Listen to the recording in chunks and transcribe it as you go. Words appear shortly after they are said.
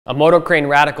A MotoCrane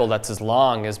Radical that's as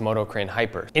long as MotoCrane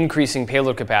Hyper, increasing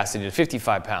payload capacity to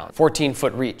 55 pounds,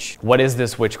 14-foot reach. What is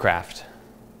this witchcraft?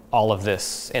 All of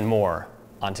this and more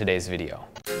on today's video.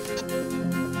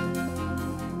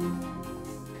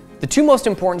 The two most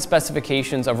important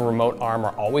specifications of a remote arm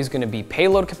are always going to be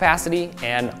payload capacity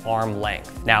and arm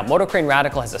length. Now, MotoCrane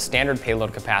Radical has a standard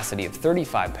payload capacity of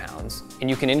 35 pounds, and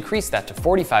you can increase that to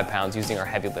 45 pounds using our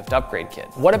heavy lift upgrade kit.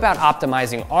 What about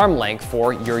optimizing arm length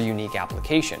for your unique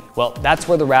application? Well, that's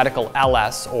where the Radical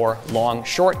LS or long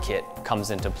short kit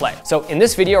comes into play. So in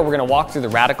this video, we're going to walk through the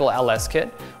Radical LS kit,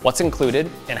 what's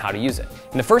included, and how to use it.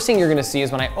 And the first thing you're going to see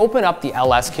is when I open up the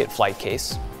LS kit flight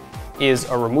case, is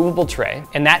a removable tray,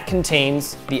 and that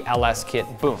contains the LS kit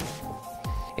boom.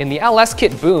 And the LS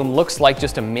kit boom looks like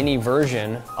just a mini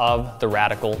version of the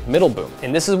Radical middle boom.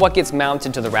 And this is what gets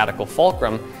mounted to the Radical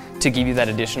fulcrum to give you that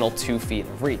additional 2 feet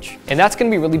of reach. And that's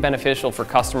going to be really beneficial for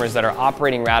customers that are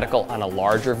operating Radical on a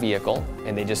larger vehicle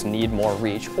and they just need more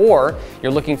reach, or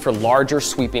you're looking for larger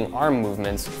sweeping arm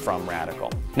movements from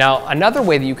Radical. Now, another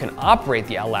way that you can operate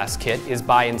the LS kit is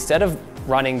by, instead of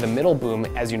running the middle boom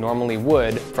as you normally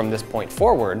would from this point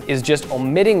forward, is just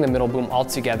omitting the middle boom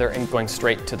altogether and going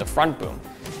straight to the front boom.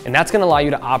 And that's going to allow you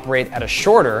to operate at a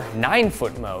shorter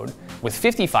 9-foot mode with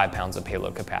 55 pounds of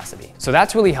payload capacity. So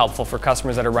that's really helpful for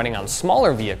customers that are running on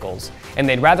smaller vehicles and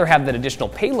they'd rather have that additional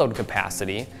payload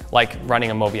capacity, like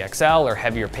running a Mobi XL or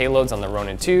heavier payloads on the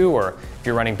Ronin 2, or if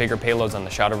you're running bigger payloads on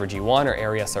the Shotover G1 or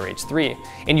Arias RH3,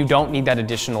 and you don't need that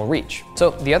additional reach.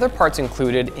 So the other parts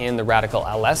included in the Radical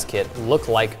LS kit look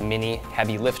like mini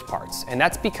heavy lift parts, and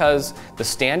that's because the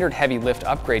standard heavy lift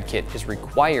upgrade kit is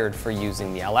required for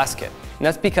using the LS kit. And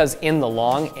that's because in the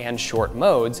long and short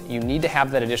modes, you need to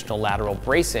have that additional lateral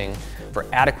bracing for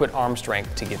adequate arm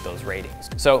strength to get those ratings.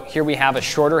 So here we have a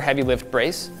shorter heavy lift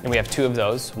brace, and we have 2 of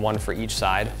those, 1 for each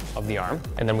side of the arm.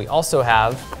 And then we also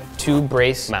have 2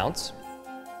 brace mounts,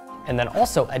 and then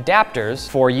also adapters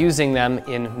for using them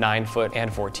in 9-foot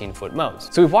and 14-foot modes.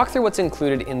 So we've walked through what's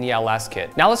included in the LS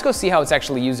kit. Now let's go see how it's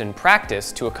actually used in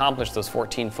practice to accomplish those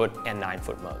 14-foot and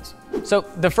 9-foot modes. So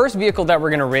the first vehicle that we're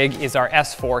going to rig is our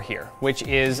S4 here, which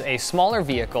is a smaller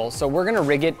vehicle, so we're going to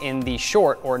rig it in the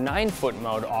short or 9-foot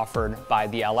mode offered by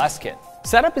the LS kit.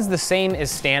 Setup is the same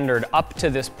as standard up to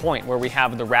this point, where we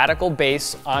have the Radical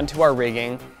base onto our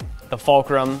rigging, the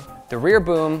fulcrum, the rear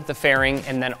boom, the fairing,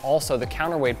 and then also the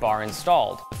counterweight bar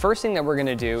installed. The first thing that we're going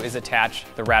to do is attach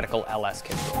the Radical LS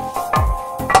kit boom.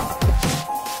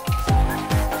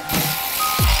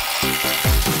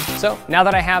 So now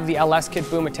that I have the LS kit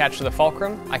boom attached to the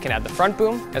fulcrum, I can add the front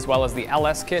boom as well as the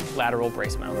LS kit lateral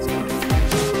brace mounts.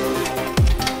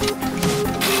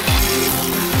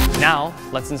 Now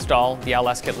let's install the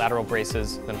LS kit lateral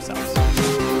braces themselves.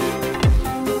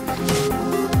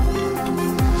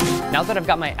 Now that I've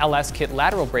got my LS kit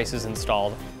lateral braces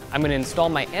installed, I'm going to install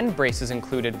my end braces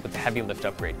included with the heavy lift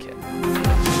upgrade kit.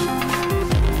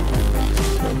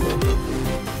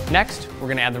 Next, we're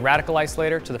going to add the Radical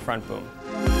isolator to the front boom.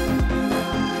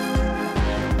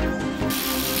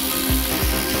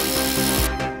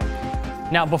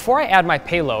 Now, before I add my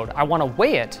payload, I want to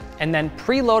weigh it and then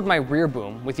preload my rear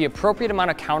boom with the appropriate amount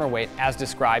of counterweight as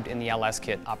described in the LS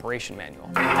kit operation manual.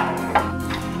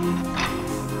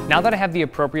 Now that I have the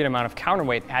appropriate amount of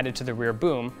counterweight added to the rear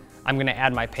boom, I'm going to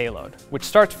add my payload, which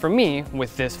starts for me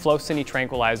with this Flow Cine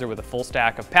tranquilizer with a full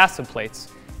stack of passive plates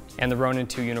and the Ronin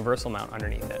 2 universal mount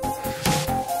underneath it.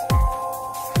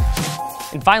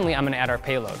 And finally, I'm going to add our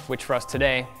payload, which for us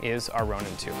today is our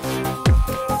Ronin 2.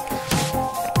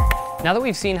 Now that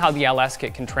we've seen how the LS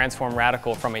kit can transform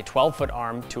Radical from a 12-foot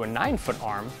arm to a 9-foot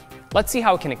arm, let's see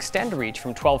how it can extend reach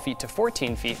from 12 feet to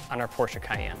 14 feet on our Porsche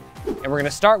Cayenne. And we're going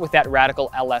to start with that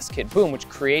Radical LS kit boom, which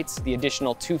creates the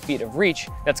additional 2 feet of reach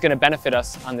that's going to benefit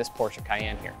us on this Porsche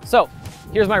Cayenne here. So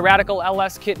here's my Radical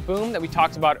LS kit boom that we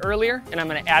talked about earlier, and I'm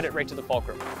going to add it right to the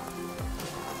fulcrum.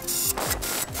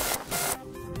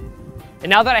 And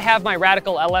now that I have my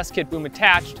Radical LS kit boom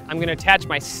attached, I'm going to attach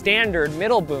my standard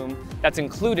middle boom that's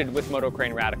included with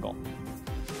MotoCrane Radical.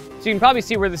 So you can probably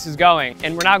see where this is going,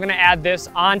 and we're now going to add this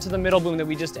onto the middle boom that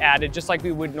we just added, just like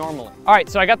we would normally. All right,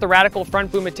 so I got the Radical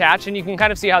front boom attached, and you can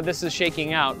kind of see how this is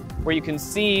shaking out, where you can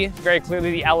see very clearly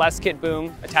the LS kit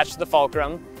boom attached to the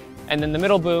fulcrum, and then the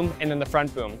middle boom, and then the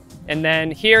front boom. And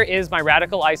then here is my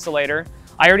Radical isolator.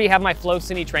 I already have my Flow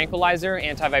Cine tranquilizer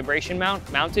anti-vibration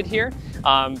mount mounted here.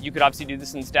 You could obviously do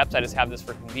this in steps, I just have this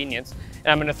for convenience. And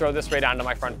I'm going to throw this right onto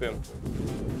my front boom.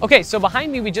 Okay, so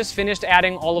behind me we just finished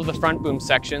adding all of the front boom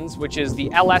sections, which is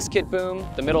the LS kit boom,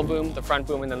 the middle boom, the front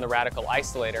boom, and then the Radical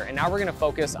isolator. And now we're going to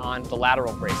focus on the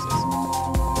lateral braces.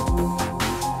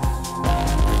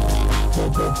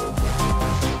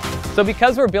 So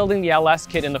because we're building the LS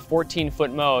kit in the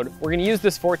 14-foot mode, we're going to use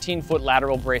this 14-foot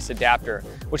lateral brace adapter,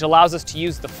 which allows us to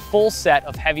use the full set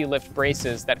of heavy lift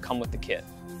braces that come with the kit.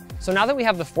 So now that we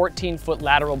have the 14-foot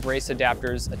lateral brace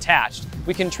adapters attached,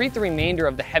 we can treat the remainder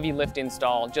of the heavy lift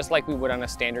install just like we would on a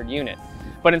standard unit.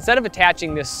 But instead of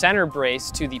attaching this center brace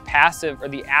to the passive or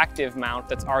the active mount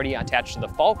that's already attached to the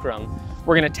fulcrum,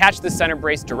 we're going to attach the center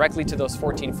brace directly to those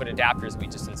 14-foot adapters we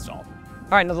just installed.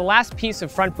 All right, now the last piece of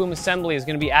front boom assembly is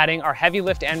going to be adding our heavy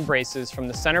lift end braces from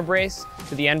the center brace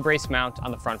to the end brace mount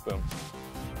on the front boom.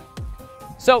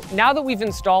 So now that we've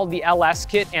installed the LS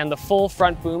kit and the full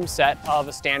front boom set of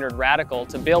a standard Radical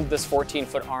to build this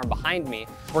 14-foot arm behind me,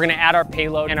 we're going to add our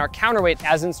payload and our counterweight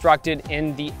as instructed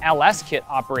in the LS kit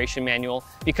operation manual,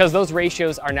 because those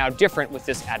ratios are now different with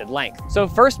this added length. So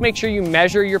first, make sure you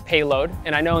measure your payload,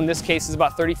 and I know in this case it's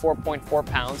about 34.4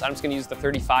 pounds. I'm just going to use the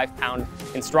 35-pound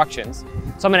instructions.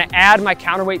 So I'm going to add my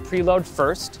counterweight preload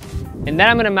first, and then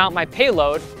I'm going to mount my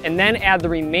payload and then add the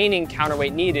remaining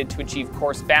counterweight needed to achieve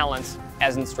course balance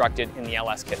as instructed in the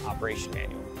LS kit operation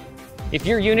manual. If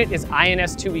your unit is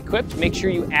INS2 equipped, make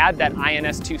sure you add that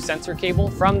INS2 sensor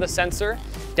cable from the sensor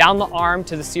down the arm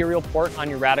to the serial port on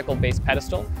your Radical base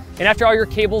pedestal. And after all your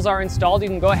cables are installed, you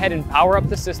can go ahead and power up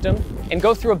the system and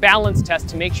go through a balance test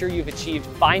to make sure you've achieved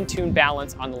fine-tuned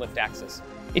balance on the lift axis.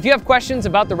 If you have questions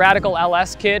about the Radical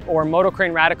LS kit or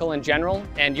MotoCrane Radical in general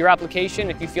and your application,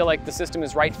 if you feel like the system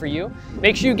is right for you,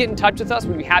 make sure you get in touch with us.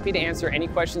 We'd be happy to answer any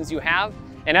questions you have.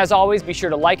 And as always, be sure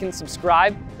to like and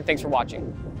subscribe, and thanks for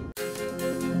watching.